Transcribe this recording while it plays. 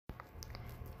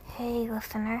Okay,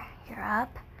 listener, you're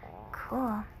up.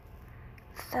 Cool.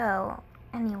 So,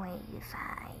 anyways,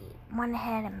 I went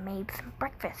ahead and made some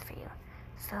breakfast for you.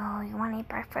 So, you want to eat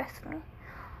breakfast with me?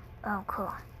 Oh,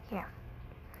 cool. Here.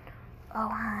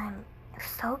 Oh, I'm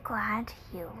so glad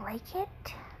you like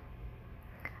it.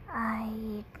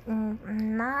 I'm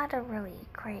not a really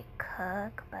great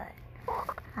cook, but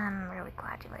I'm really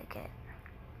glad you like it.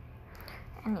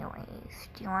 Anyways,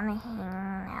 do you want to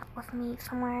hang out with me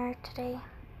somewhere today?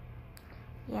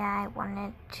 Yeah, I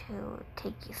wanted to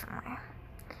take you somewhere,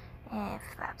 if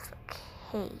that's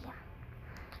okay.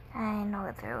 I know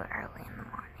it's really early in the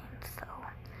morning, so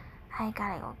I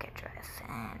gotta go get dressed,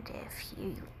 and if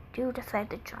you do decide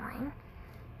to join,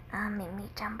 meet me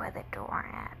down by the door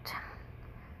at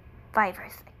 5 or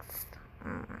 6.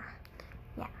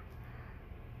 Yeah.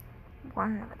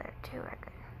 One over there, too, are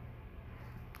good.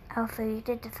 Oh, so you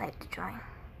did decide to join.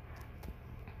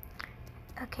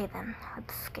 Okay then,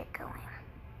 let's get going.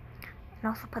 And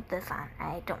also put this on.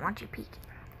 I don't want you peeking.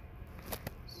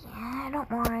 Yeah, don't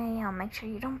worry. I'll make sure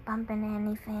you don't bump into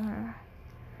anything.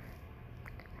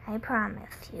 I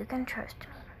promise. You can trust me.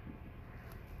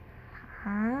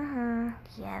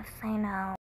 Yes, I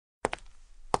know.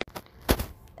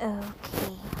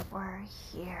 Okay, we're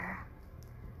here.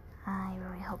 I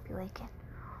really hope you like it.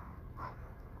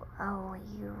 Oh,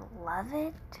 you love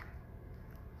it?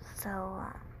 So,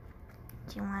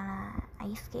 do you wanna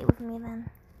ice skate with me then?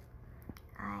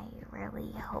 I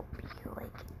really hope you like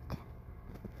it.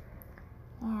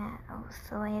 Yeah, oh,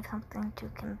 so I have something to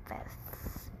confess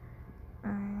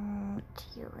to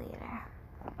you later.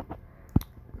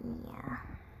 Yeah.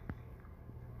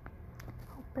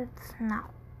 Hope it's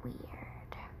not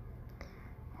weird.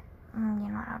 You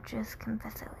know what, I'll just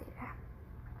confess it later.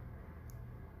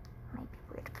 Might be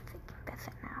weird if I confess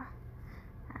it now.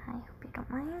 I hope you don't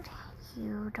mind.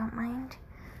 You don't mind?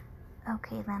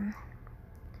 Okay then.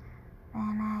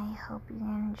 Then I hope you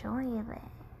enjoy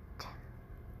it.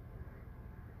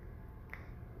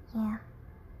 Yeah.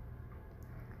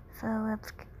 So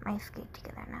let's get my skate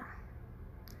together now.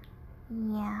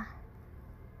 Yeah.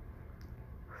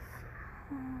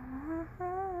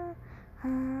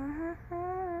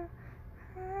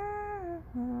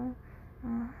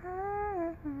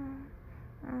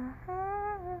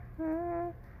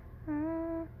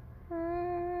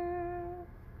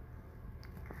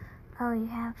 Oh, you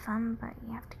have fun, but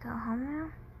you have to go home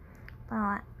now?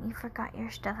 Well, you forgot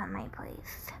your stuff at my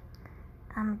place.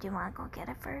 Do you want to go get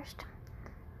it first?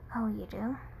 Oh, you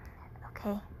do?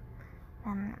 Okay.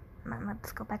 Then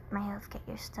let's go back to my house, get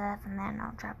your stuff, and then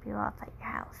I'll drop you off at your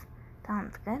house.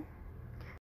 Sounds good?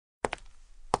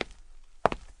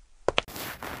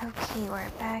 Okay, we're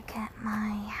back at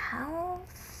my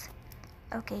house.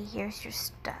 Okay, here's your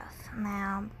stuff.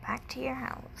 Now, back to your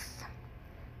house.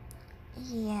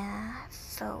 Yeah,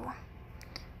 so,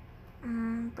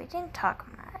 we didn't talk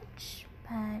much,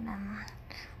 but,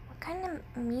 what kind of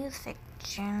music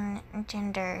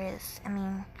gender is,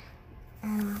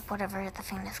 whatever the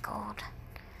thing is called.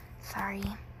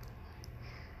 Sorry.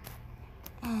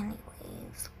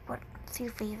 Anyways, what's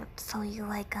your favorite? So you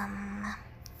like,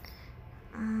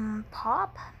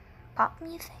 pop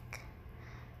music?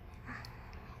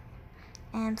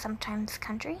 And sometimes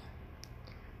country?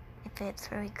 If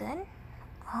it's really good?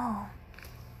 Oh.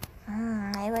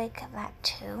 I like that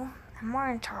too. I'm more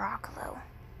into rock though.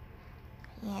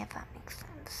 Yeah, if that makes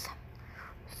sense.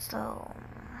 So,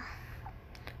 what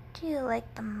do you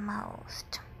like the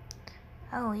most?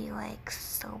 Oh, you like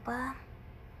soba?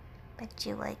 But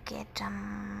you like it,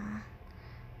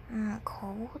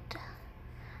 cold?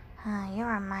 You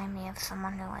remind me of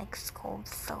someone who likes cold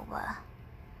soba.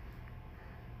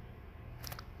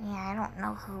 Yeah, I don't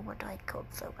know who would like cold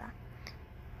soba.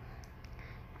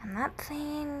 I'm not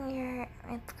saying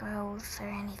it's gross or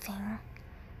anything.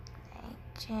 I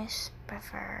just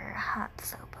prefer hot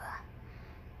soba,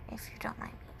 if you don't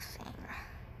mind me saying.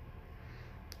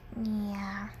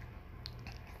 Yeah,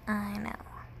 I know.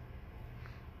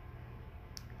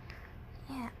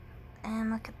 Yeah, and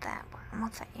look at that. We're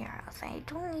almost at your house. I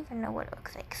don't even know what it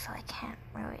looks like, so I can't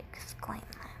really explain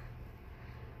that.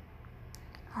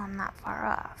 Oh, I'm not far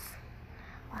off.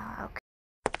 Well, okay.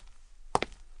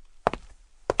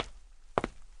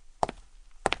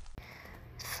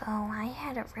 So, I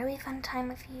had a really fun time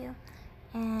with you,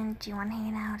 and do you want to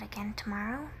hang out again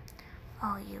tomorrow?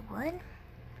 Oh, you would?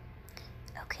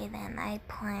 Okay then, I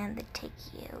plan to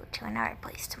take you to another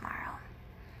place tomorrow.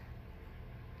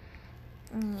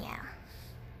 Yeah.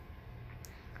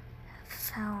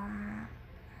 So,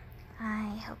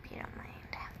 I hope you don't mind.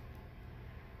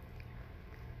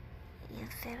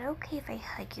 Is it okay if I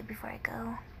hug you before I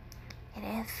go? It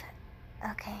is?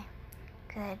 Okay,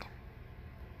 good.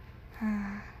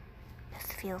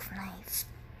 This feels nice.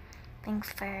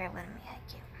 Thanks for letting me hug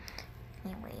you.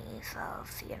 Anyways, I'll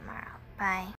see you tomorrow.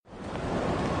 Bye.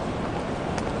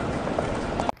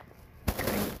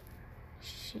 Great.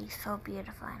 She's so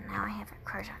beautiful, and now I have a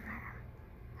crush on her.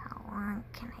 How long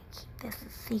can I keep this a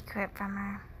secret from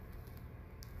her?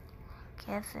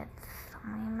 Guess it's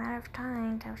only a matter of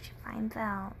time till she finds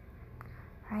out,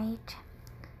 right?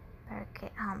 Better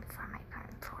get home before my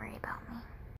parents worry about me.